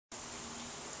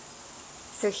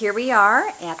So here we are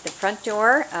at the front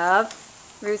door of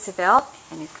Roosevelt,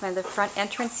 and you come in the front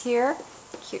entrance here.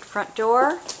 Cute front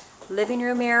door, living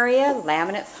room area,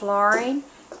 laminate flooring,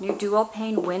 new dual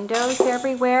pane windows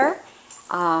everywhere.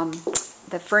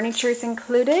 The furniture is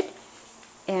included.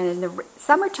 And in the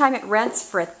summertime it rents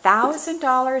for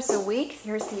 $1,000 a week.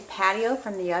 Here's the patio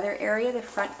from the other area, the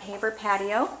front paver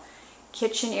patio.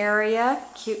 Kitchen area,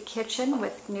 cute kitchen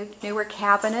with newer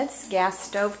cabinets, gas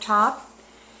stove top.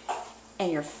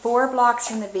 And you're 4 blocks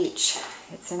from the beach.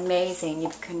 It's amazing.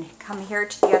 You can come here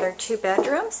to the other 2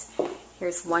 bedrooms.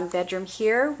 Here's 1 bedroom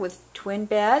here with twin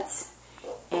beds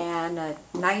and a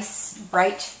nice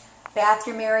bright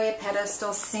bathroom area,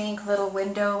 pedestal sink, little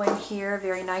window in here,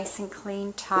 very nice and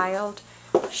clean, tiled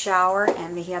shower,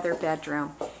 and the other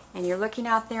bedroom. And you're looking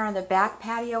out there on the back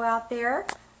patio out there.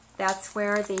 That's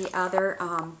where the other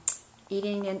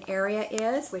eating in area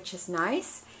is, which is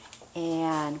nice.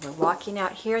 And we're walking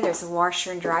out here. There's a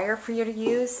washer and dryer for you to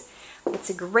use. It's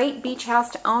a great beach house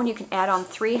to own. You can add on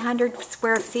 300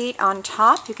 square feet on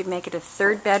top. You could make it a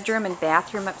 3rd bedroom and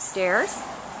bathroom upstairs.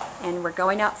 And we're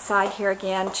going outside here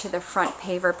again to the front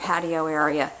paver patio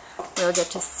area. We'll get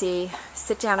to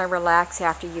sit down and relax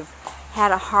after you've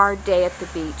had a hard day at the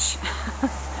beach.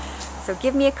 So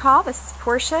give me a call. This is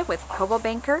Portia with Coldwell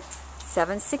Banker,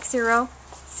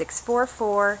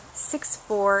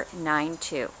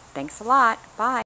 760-644-6492. Thanks a lot. Bye.